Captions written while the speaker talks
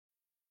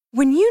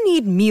When you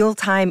need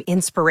mealtime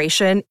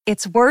inspiration,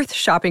 it's worth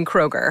shopping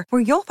Kroger,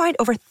 where you'll find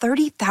over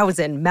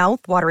 30,000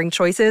 mouth-watering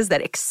choices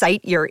that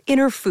excite your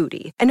inner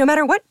foodie. And no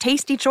matter what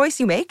tasty choice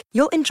you make,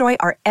 you'll enjoy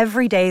our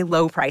everyday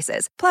low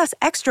prices, plus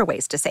extra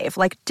ways to save,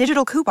 like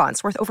digital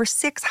coupons worth over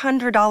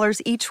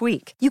 $600 each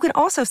week. You can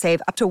also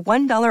save up to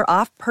 $1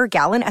 off per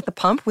gallon at the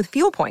pump with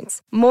fuel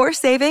points. More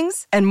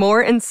savings and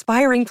more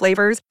inspiring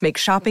flavors make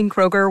shopping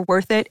Kroger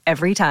worth it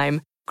every time.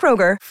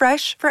 Kroger,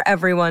 fresh for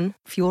everyone.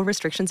 Fuel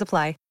restrictions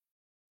apply.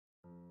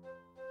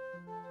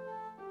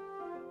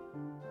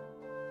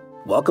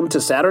 Welcome to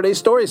Saturday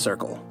Story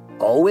Circle,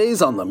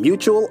 always on the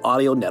Mutual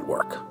Audio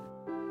Network.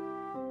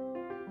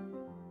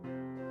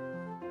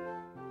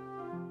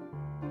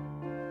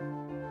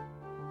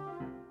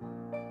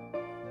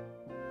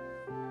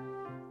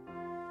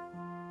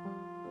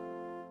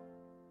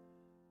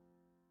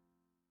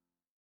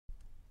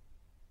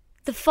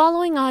 The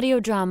following audio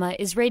drama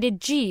is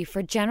rated G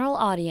for general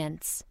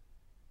audience.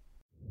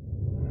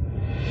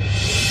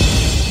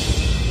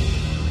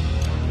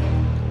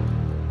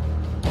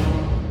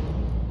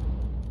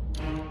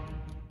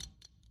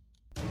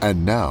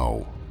 And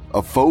now,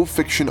 a faux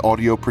fiction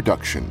audio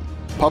production,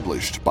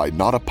 published by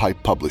Not a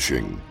Pipe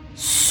Publishing.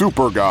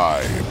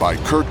 SuperGuy by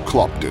Kurt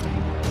Clopton.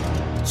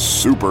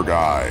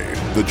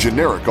 SuperGuy, the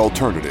generic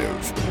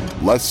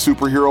alternative. Less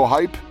superhero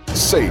hype,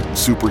 same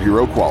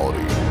superhero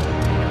quality.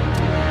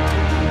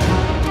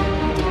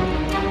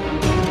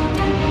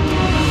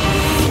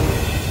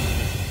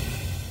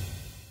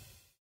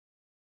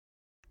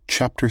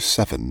 Chapter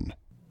 7.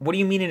 What do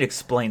you mean it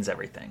explains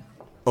everything?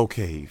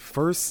 Okay,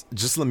 first,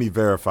 just let me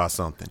verify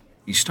something.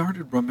 He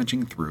started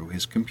rummaging through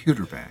his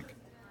computer bag,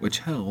 which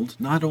held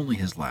not only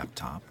his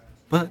laptop,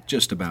 but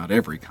just about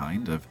every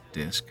kind of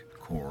disk,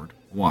 cord,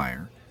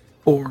 wire,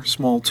 or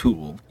small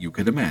tool you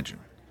could imagine.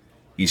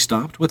 He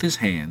stopped with his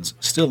hands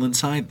still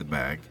inside the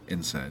bag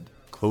and said,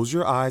 Close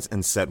your eyes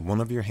and set one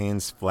of your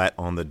hands flat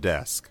on the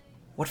desk.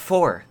 What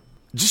for?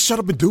 Just shut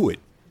up and do it.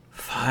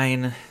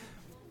 Fine,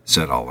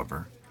 said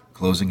Oliver,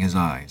 closing his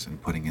eyes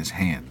and putting his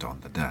hand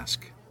on the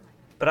desk.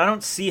 but I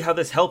don't see how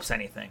this helps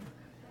anything.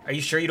 Are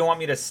you sure you don't want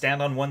me to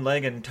stand on one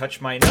leg and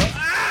touch my nose?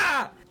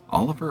 Ah!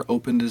 Oliver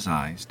opened his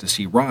eyes to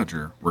see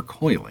Roger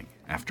recoiling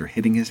after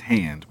hitting his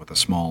hand with a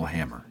small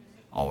hammer.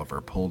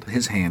 Oliver pulled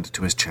his hand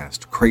to his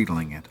chest,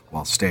 cradling it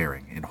while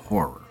staring in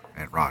horror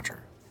at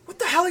Roger. What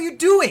the hell are you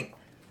doing?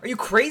 Are you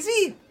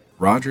crazy?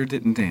 Roger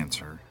didn't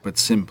answer, but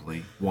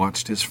simply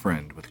watched his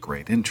friend with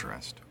great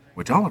interest,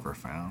 which Oliver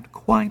found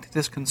quite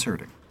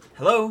disconcerting.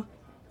 Hello?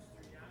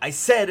 I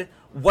said,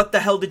 what the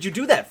hell did you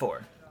do that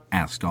for?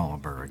 Asked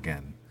Oliver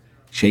again,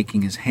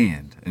 shaking his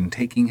hand and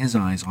taking his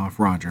eyes off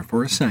Roger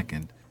for a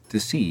second to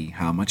see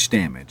how much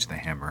damage the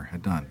hammer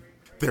had done.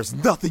 There's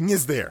nothing,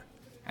 is there?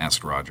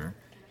 Asked Roger,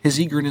 his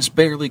eagerness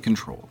barely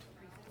controlled.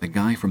 The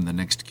guy from the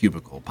next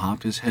cubicle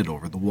popped his head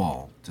over the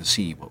wall to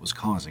see what was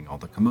causing all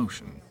the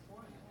commotion.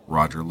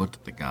 Roger looked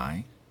at the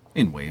guy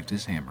and waved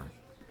his hammer.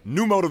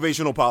 New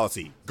motivational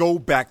policy. Go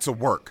back to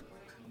work.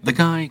 The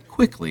guy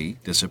quickly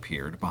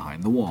disappeared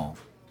behind the wall.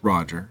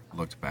 Roger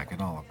looked back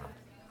at Oliver.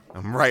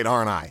 I'm right,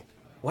 aren't I?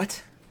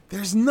 What?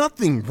 There's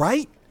nothing,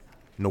 right?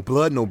 No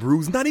blood, no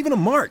bruise, not even a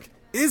mark,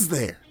 is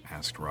there?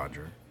 Asked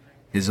Roger,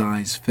 his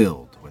eyes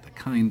filled with a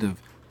kind of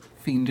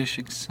fiendish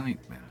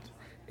excitement.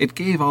 It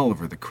gave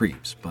Oliver the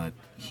creeps, but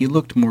he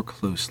looked more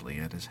closely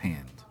at his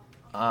hand.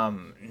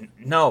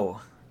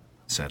 No,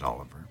 said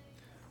Oliver,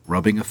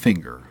 rubbing a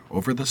finger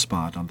over the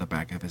spot on the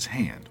back of his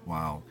hand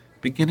while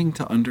beginning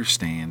to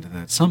understand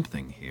that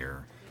something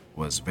here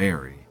was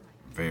very,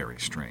 very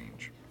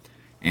strange.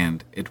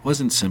 And it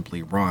wasn't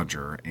simply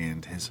Roger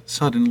and his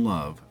sudden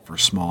love for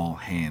small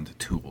hand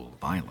tool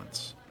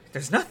violence.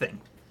 There's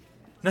nothing.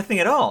 Nothing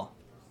at all.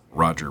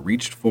 Roger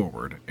reached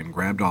forward and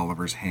grabbed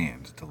Oliver's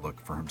hand to look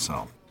for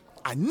himself.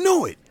 I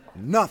knew it!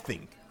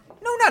 Nothing.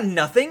 No, not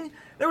nothing.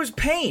 There was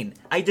pain.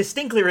 I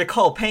distinctly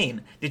recall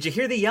pain. Did you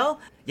hear the yell?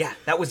 Yeah,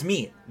 that was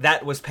me.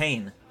 That was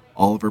pain.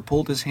 Oliver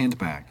pulled his hand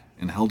back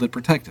and held it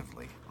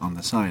protectively on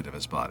the side of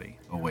his body,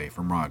 away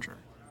from Roger.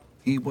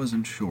 He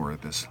wasn't sure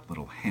this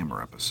little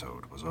hammer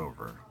episode was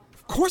over.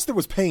 Of course there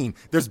was pain.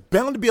 There's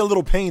bound to be a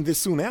little pain this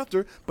soon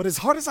after, but as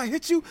hard as I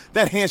hit you,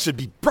 that hand should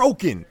be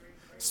broken.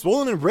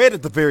 Swollen and red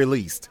at the very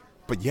least.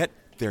 But yet,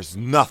 there's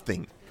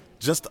nothing.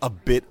 Just a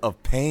bit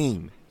of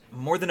pain.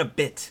 More than a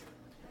bit.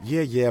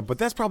 Yeah, but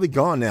that's probably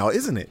gone now,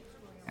 isn't it?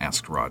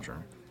 Asked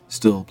Roger,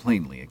 still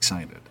plainly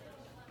excited.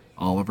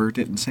 Oliver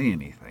didn't say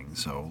anything,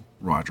 so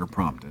Roger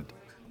prompted.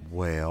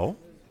 Well?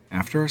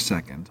 After a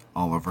second,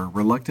 Oliver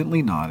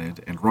reluctantly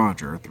nodded and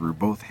Roger threw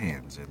both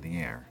hands in the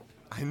air.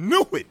 I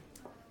knew it!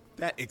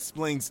 That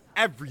explains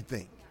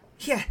everything.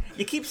 Yeah,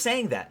 you keep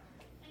saying that.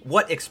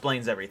 What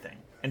explains everything?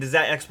 And does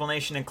that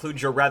explanation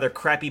include your rather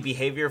crappy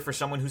behavior for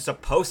someone who's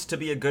supposed to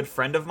be a good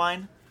friend of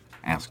mine?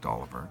 Asked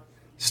Oliver,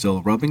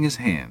 still rubbing his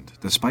hand,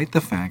 despite the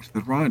fact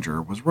that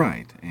Roger was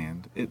right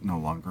and it no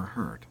longer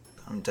hurt.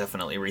 I'm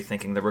definitely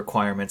rethinking the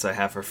requirements I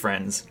have for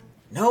friends.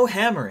 No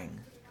hammering.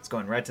 It's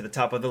going right to the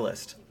top of the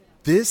list.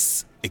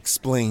 This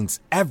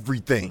explains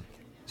everything,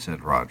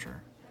 said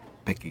Roger,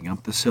 picking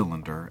up the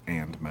cylinder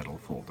and metal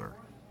folder.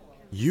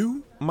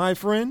 You, my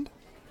friend,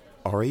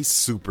 are a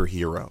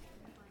superhero.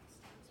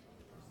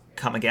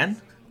 Come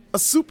again? A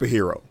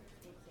superhero.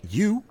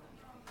 You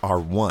are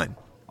one.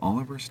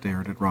 Oliver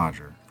stared at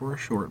Roger for a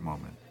short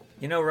moment.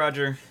 You know,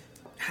 Roger,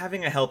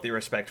 having a healthy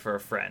respect for a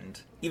friend,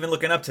 even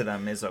looking up to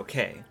them, is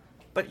okay.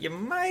 But you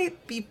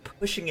might be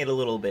pushing it a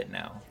little bit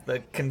now.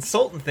 The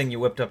consultant thing you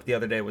whipped up the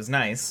other day was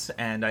nice,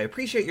 and I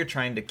appreciate you're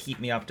trying to keep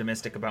me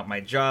optimistic about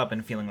my job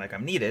and feeling like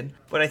I'm needed,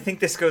 but I think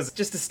this goes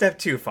just a step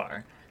too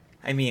far.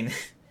 I mean,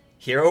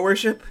 hero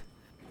worship?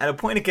 At a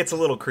point it gets a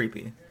little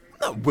creepy. I'm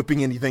not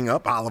whipping anything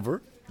up,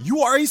 Oliver.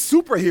 You are a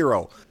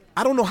superhero.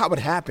 I don't know how it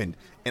happened,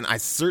 and I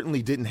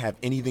certainly didn't have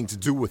anything to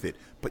do with it,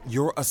 but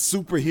you're a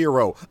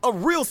superhero. A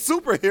real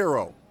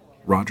superhero.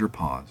 Roger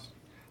paused,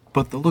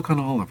 but the look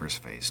on Oliver's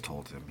face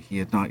told him he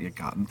had not yet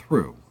gotten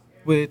through,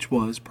 which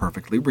was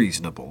perfectly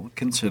reasonable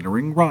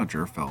considering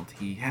Roger felt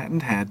he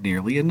hadn't had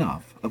nearly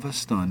enough of a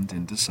stunned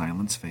into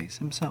silence face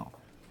himself.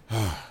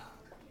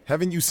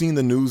 Haven't you seen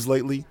the news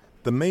lately?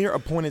 The mayor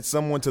appointed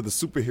someone to the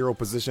superhero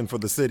position for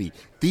the city.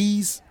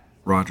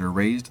 Roger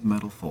raised the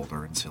metal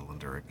folder and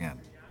cylinder again.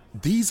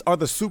 These are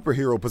the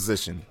superhero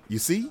position. You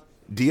see?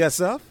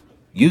 DSF?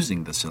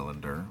 Using the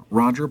cylinder,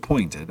 Roger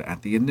pointed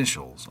at the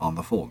initials on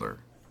the folder.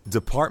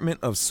 Department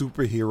of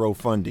Superhero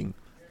Funding.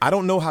 I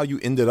don't know how you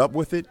ended up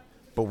with it,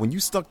 but when you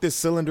stuck this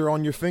cylinder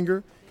on your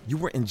finger, you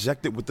were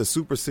injected with the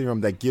super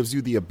serum that gives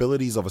you the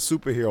abilities of a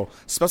superhero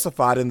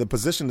specified in the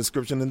position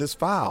description in this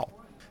file.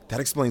 That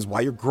explains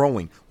why you're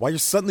growing, why you're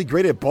suddenly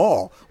great at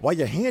ball, why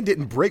your hand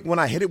didn't break when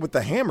I hit it with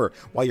the hammer,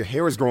 why your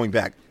hair is growing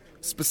back,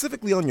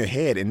 specifically on your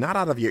head and not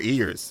out of your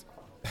ears.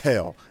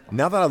 Hell,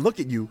 now that I look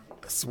at you,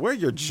 I swear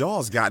your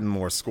jaw's gotten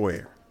more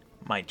square.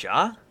 My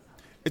jaw?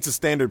 It's a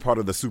standard part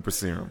of the super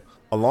serum.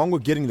 Along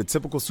with getting the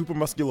typical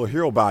supermuscular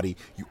hero body,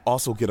 you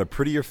also get a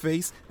prettier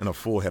face and a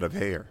full head of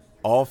hair.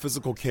 All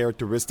physical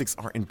characteristics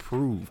are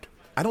improved.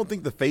 I don't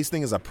think the face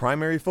thing is a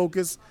primary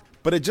focus,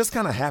 but it just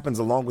kind of happens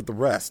along with the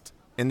rest.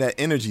 And that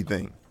energy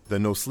thing, the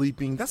no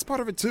sleeping, that's part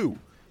of it too.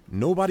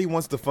 Nobody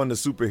wants to fund a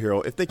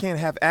superhero if they can't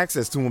have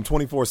access to him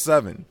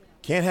 24/7.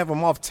 Can't have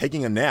him off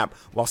taking a nap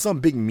while some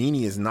big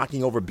meanie is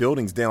knocking over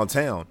buildings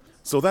downtown.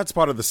 So that's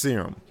part of the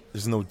serum.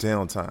 There's no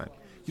downtime.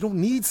 You don't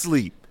need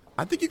sleep.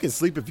 I think you can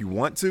sleep if you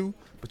want to,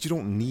 but you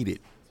don't need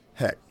it.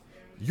 Heck,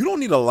 you don't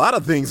need a lot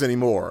of things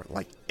anymore,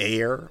 like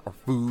air or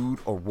food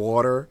or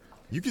water.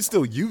 You can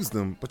still use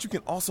them, but you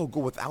can also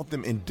go without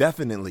them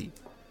indefinitely.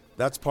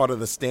 That's part of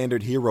the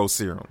standard hero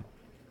serum.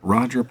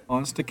 Roger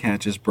paused to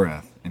catch his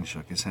breath and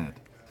shook his head.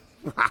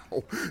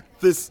 Wow,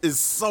 this is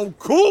so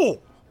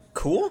cool!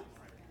 Cool?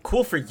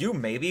 Cool for you,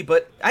 maybe,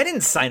 but I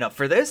didn't sign up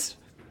for this.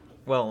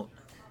 Well,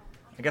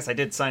 I guess I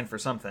did sign for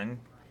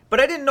something. But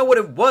I didn't know what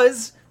it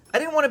was. I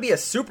didn't want to be a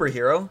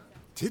superhero.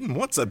 Didn't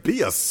want to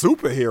be a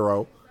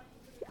superhero?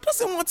 Who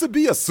doesn't want to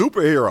be a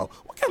superhero?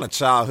 What kind of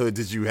childhood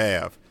did you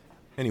have?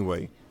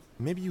 Anyway,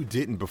 maybe you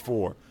didn't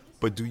before,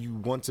 but do you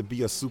want to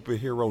be a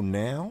superhero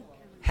now?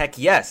 Heck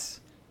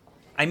yes.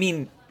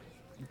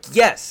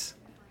 Yes.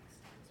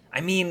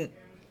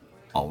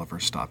 Oliver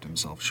stopped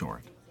himself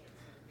short.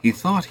 He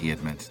thought he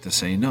had meant to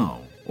say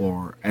no,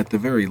 or at the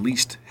very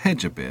least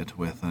hedge a bit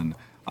with an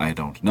I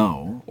don't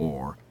know,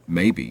 or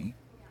maybe.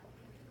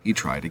 He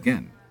tried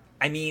again.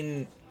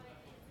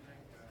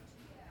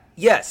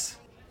 Yes.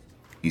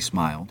 He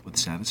smiled with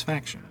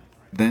satisfaction,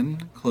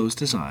 then closed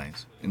his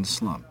eyes and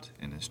slumped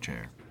in his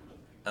chair.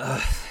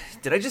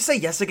 Did I just say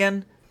yes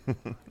again?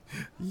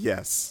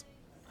 Yes.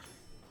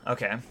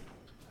 Okay.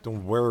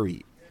 Don't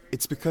worry.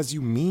 It's because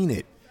you mean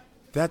it.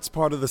 That's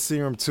part of the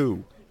serum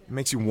too. It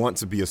makes you want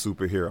to be a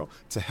superhero,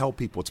 to help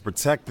people, to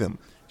protect them.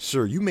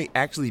 Sure, you may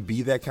actually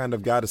be that kind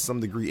of guy to some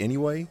degree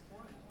anyway,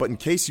 but in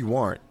case you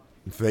aren't,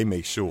 they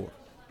make sure.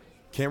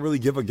 Can't really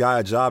give a guy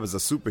a job as a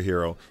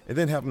superhero and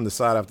then have him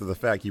decide after the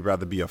fact he'd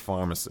rather be a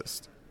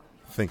pharmacist.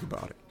 Think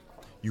about it.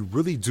 You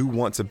really do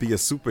want to be a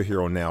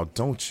superhero now,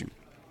 don't you?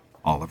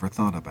 Oliver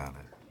thought about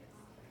it.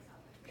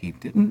 He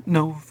didn't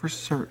know for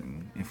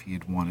certain if he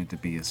had wanted to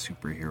be a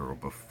superhero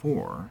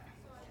before,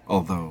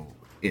 although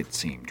it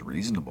seemed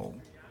reasonable.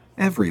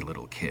 Every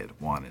little kid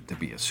wanted to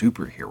be a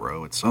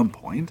superhero at some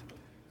point.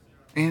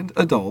 And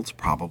adults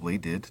probably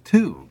did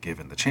too,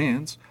 given the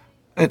chance.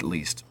 At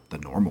least the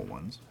normal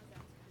ones.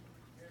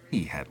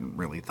 He hadn't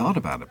really thought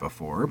about it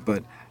before,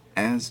 but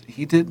as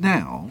he did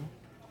now,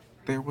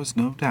 there was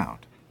no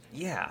doubt.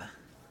 Yeah.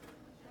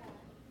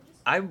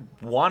 I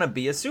want to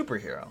be a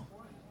superhero.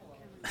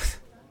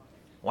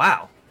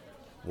 Wow.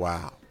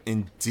 Wow,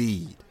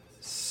 indeed.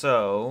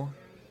 So,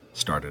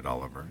 started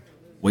Oliver,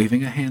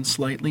 waving a hand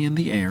slightly in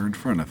the air in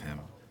front of him,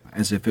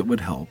 as if it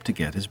would help to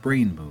get his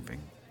brain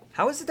moving.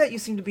 How is it that you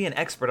seem to be an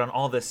expert on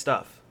all this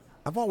stuff?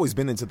 I've always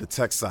been into the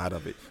tech side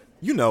of it.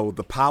 You know,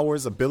 the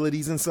powers,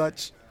 abilities, and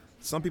such.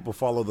 Some people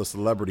follow the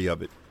celebrity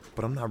of it,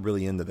 but I'm not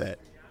really into that.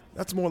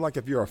 That's more like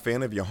if you're a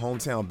fan of your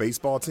hometown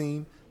baseball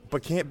team,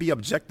 but can't be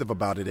objective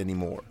about it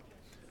anymore.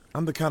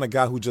 I'm the kind of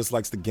guy who just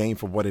likes the game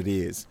for what it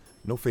is.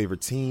 No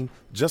favorite team,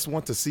 just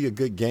want to see a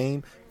good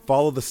game,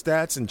 follow the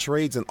stats and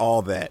trades and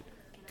all that.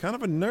 Kind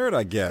of a nerd,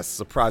 I guess,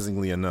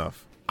 surprisingly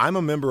enough. I'm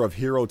a member of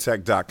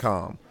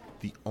HeroTech.com,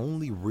 the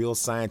only real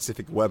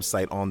scientific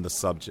website on the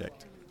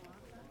subject.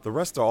 The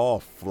rest are all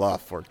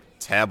fluff or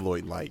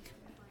tabloid-like.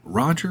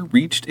 Roger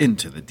reached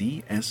into the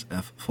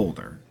DSF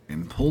folder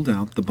and pulled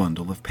out the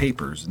bundle of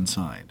papers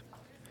inside.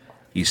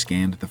 He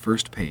scanned the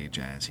first page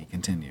as he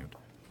continued.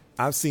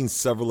 I've seen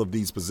several of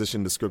these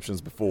position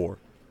descriptions before,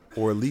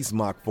 or at least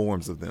mock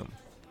forms of them.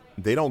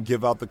 They don't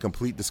give out the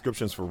complete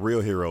descriptions for real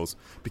heroes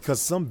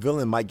because some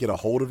villain might get a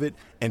hold of it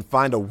and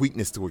find a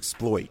weakness to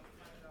exploit.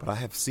 But I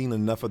have seen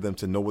enough of them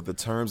to know what the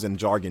terms and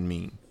jargon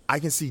mean. I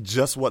can see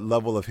just what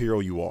level of hero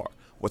you are,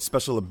 what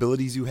special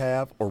abilities you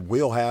have or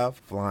will have,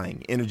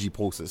 flying, energy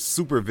pulses,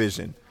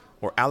 supervision,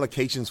 or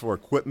allocations for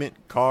equipment,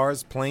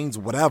 cars, planes,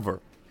 whatever.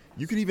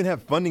 You could even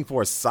have funding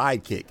for a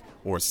sidekick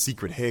or a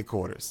secret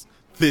headquarters.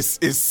 This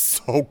is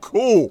so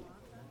cool!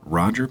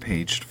 Roger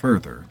paged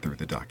further through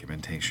the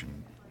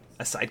documentation.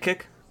 A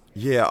sidekick?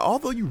 Yeah,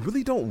 although you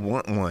really don't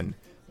want one.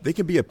 They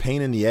can be a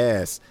pain in the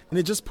ass, and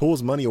it just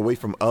pulls money away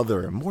from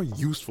other and more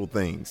useful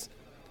things.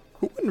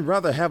 Who wouldn't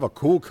rather have a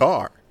cool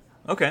car?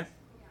 Okay,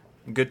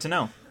 good to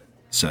know,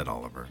 said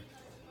Oliver,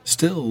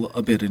 still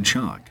a bit in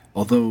shock,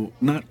 although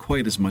not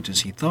quite as much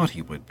as he thought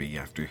he would be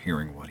after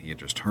hearing what he had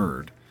just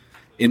heard.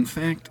 In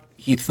fact,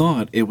 he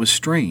thought it was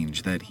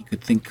strange that he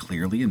could think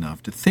clearly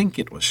enough to think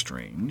it was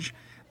strange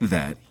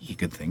that he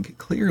could think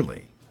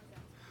clearly,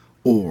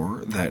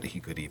 or that he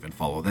could even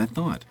follow that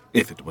thought,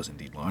 if it was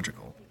indeed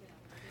logical.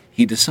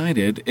 He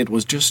decided it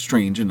was just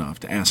strange enough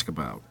to ask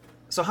about.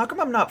 So how come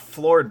I'm not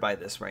floored by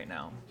this right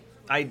now?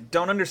 I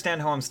don't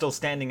understand how I'm still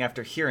standing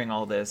after hearing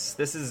all this.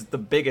 This is the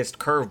biggest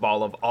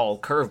curveball of all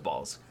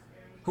curveballs.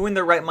 Who in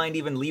their right mind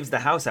even leaves the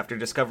house after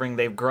discovering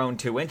they've grown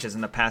 2 inches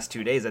in the past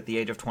 2 days at the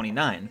age of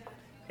 29?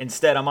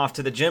 Instead, I'm off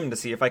to the gym to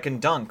see if I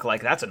can dunk,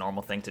 like that's a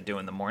normal thing to do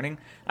in the morning.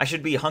 I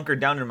should be hunkered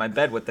down in my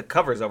bed with the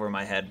covers over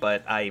my head,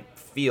 but I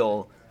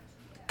feel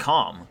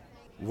calm.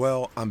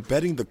 Well, I'm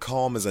betting the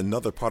calm is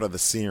another part of the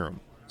serum,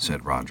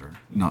 said Roger,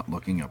 not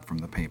looking up from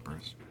the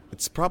papers.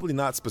 It's probably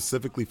not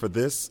specifically for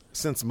this,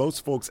 since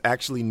most folks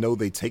actually know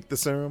they take the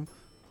serum,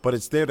 but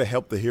it's there to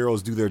help the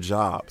heroes do their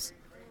jobs.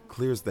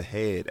 Clears the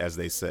head, as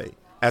they say.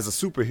 As a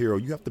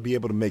superhero, you have to be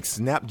able to make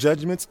snap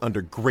judgments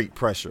under great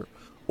pressure,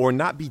 or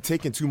not be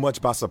taken too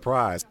much by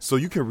surprise, so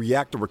you can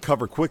react or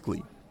recover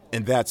quickly.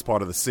 And that's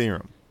part of the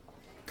serum.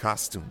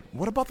 Costume.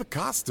 What about the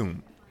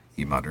costume?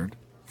 He muttered,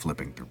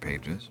 flipping through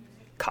pages.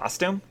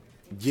 Costume?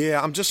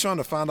 Yeah, I'm just trying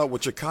to find out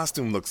what your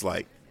costume looks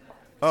like.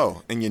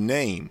 Oh, and your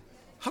name.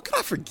 How could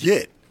I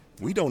forget?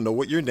 We don't know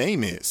what your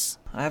name is.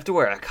 I have to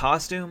wear a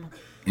costume?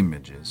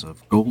 Images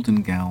of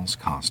Golden Gal's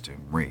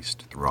costume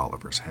raced through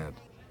Oliver's head.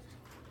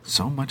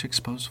 So much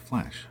exposed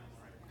flesh.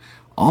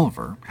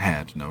 Oliver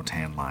had no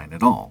tan line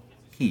at all.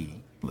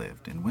 He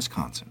lived in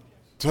Wisconsin.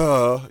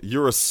 Duh,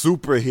 you're a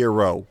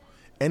superhero.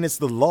 And it's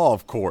the law,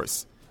 of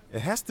course.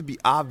 It has to be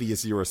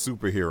obvious you're a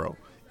superhero.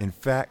 In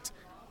fact,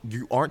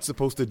 you aren't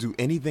supposed to do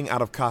anything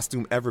out of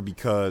costume ever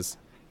because,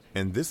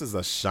 and this is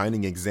a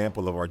shining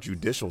example of our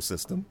judicial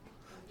system,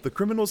 the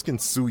criminals can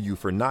sue you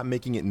for not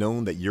making it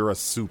known that you're a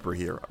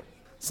superhero.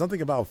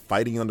 Something about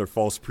fighting under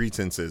false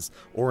pretenses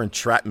or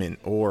entrapment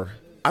or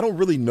I don't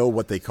really know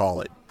what they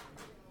call it.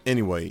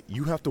 Anyway,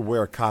 you have to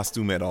wear a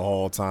costume at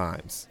all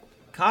times.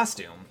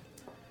 Costume?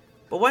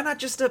 But why not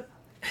just a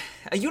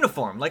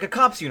uniform, like a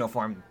cop's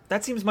uniform?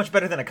 That seems much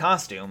better than a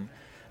costume.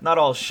 Not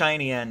all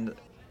shiny and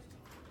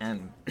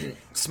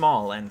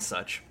small and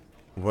such.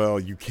 Well,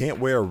 you can't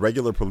wear a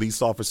regular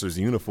police officer's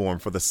uniform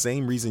for the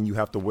same reason you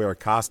have to wear a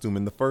costume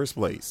in the first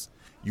place.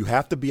 You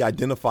have to be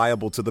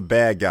identifiable to the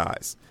bad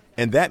guys.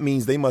 And that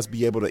means they must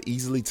be able to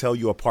easily tell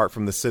you apart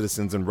from the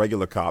citizens and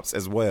regular cops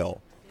as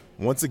well.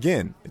 Once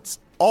again, it's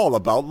all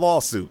about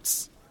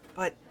lawsuits.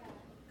 But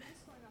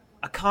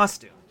a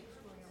costume.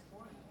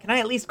 Can I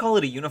at least call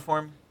it a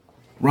uniform?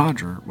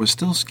 Roger was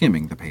still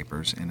skimming the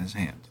papers in his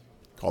hand.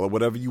 Call it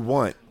whatever you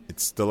want.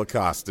 It's still a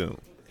costume.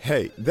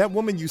 Hey, that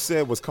woman you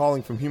said was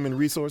calling from Human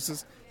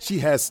Resources, she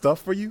has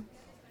stuff for you?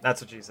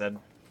 That's what she said.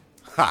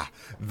 Ha!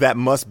 That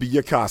must be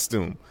your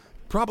costume.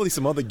 Probably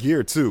some other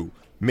gear, too.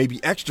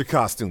 Maybe extra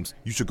costumes.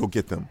 You should go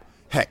get them.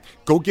 Heck,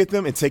 go get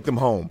them and take them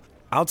home.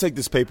 I'll take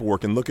this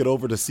paperwork and look it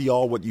over to see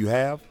all what you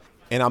have,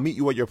 and I'll meet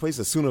you at your place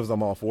as soon as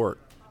I'm off work.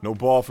 No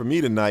ball for me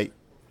tonight,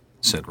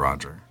 said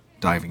Roger,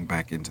 diving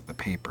back into the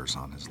papers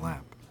on his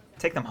lap.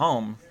 Take them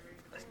home?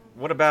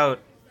 What about...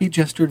 He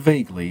gestured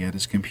vaguely at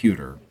his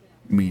computer,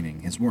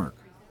 meaning his work.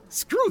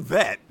 Screw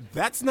that.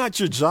 That's not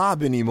your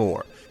job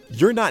anymore.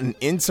 You're not an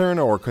intern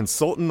or a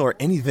consultant or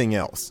anything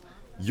else.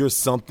 You're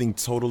something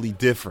totally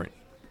different.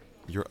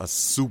 You're a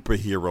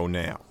superhero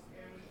now.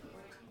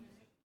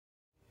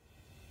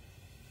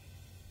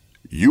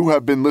 You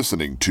have been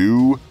listening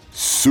to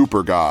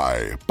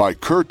SuperGuy by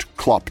Kurt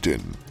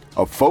Clopton,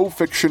 a faux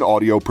fiction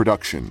audio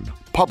production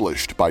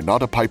published by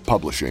Not a Pipe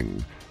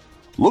Publishing.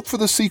 Look for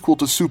the sequel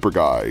to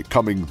SuperGuy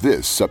coming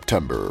this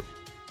September.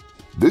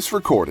 This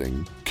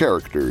recording,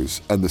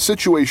 characters, and the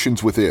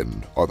situations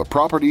within are the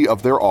property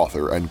of their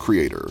author and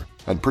creator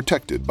and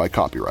protected by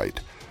copyright.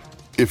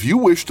 If you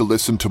wish to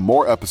listen to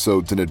more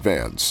episodes in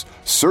advance,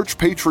 search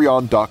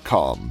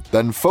patreon.com,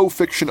 then Faux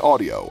Fiction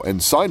Audio,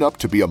 and sign up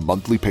to be a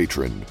monthly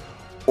patron.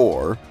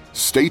 Or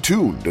stay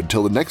tuned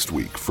until next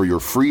week for your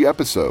free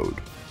episode.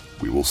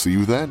 We will see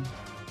you then.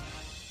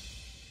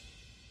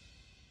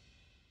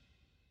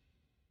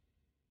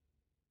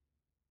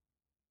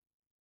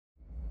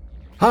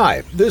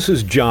 Hi, this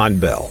is John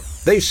Bell.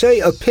 They say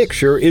a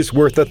picture is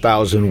worth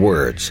 1,000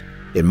 words.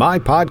 In my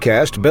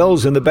podcast,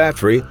 Bells in the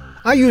Battery,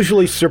 I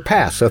usually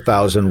surpass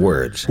 1,000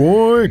 words.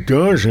 Boy,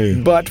 does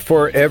he. But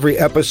for every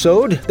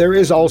episode, there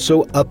is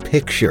also a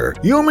picture.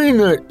 You mean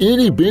that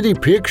itty-bitty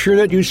picture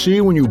that you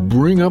see when you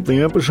bring up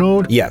the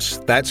episode? Yes,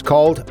 that's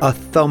called a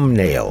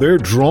thumbnail. They're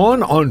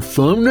drawn on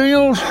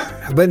thumbnails?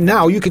 But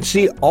now you can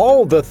see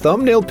all the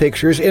thumbnail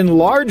pictures in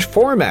large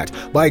format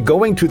by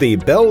going to the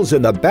Bells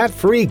in the Bat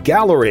Free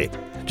gallery.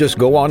 Just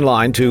go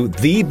online to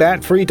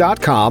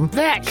thebatfree.com.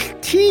 That's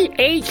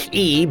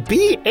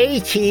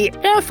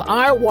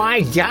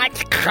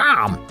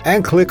TheBatfry.com.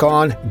 And click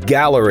on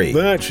Gallery.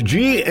 That's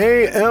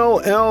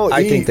Gally.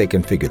 I think they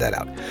can figure that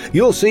out.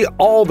 You'll see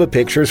all the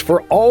pictures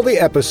for all the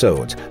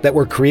episodes that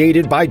were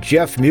created by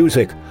Jeff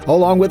Music,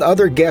 along with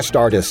other guest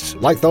artists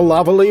like the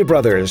Lavalley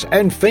Brothers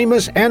and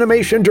famous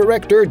animation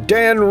director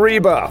Dan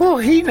Reba. Oh,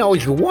 he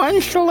knows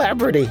one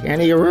celebrity,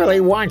 and he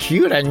really wants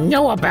you to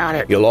know about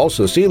it. You'll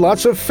also see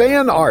lots of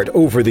fan art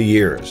over the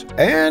years,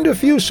 and a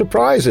few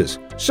surprises.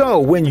 So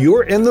when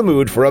you're in the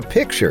mood for a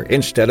picture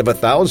instead of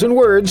 1,000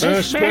 words,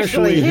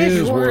 especially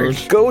his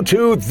words, go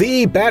to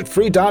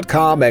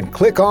thebatfree.com and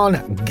click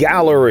on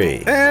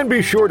Gallery. And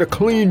be sure to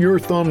clean your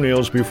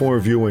thumbnails before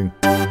viewing.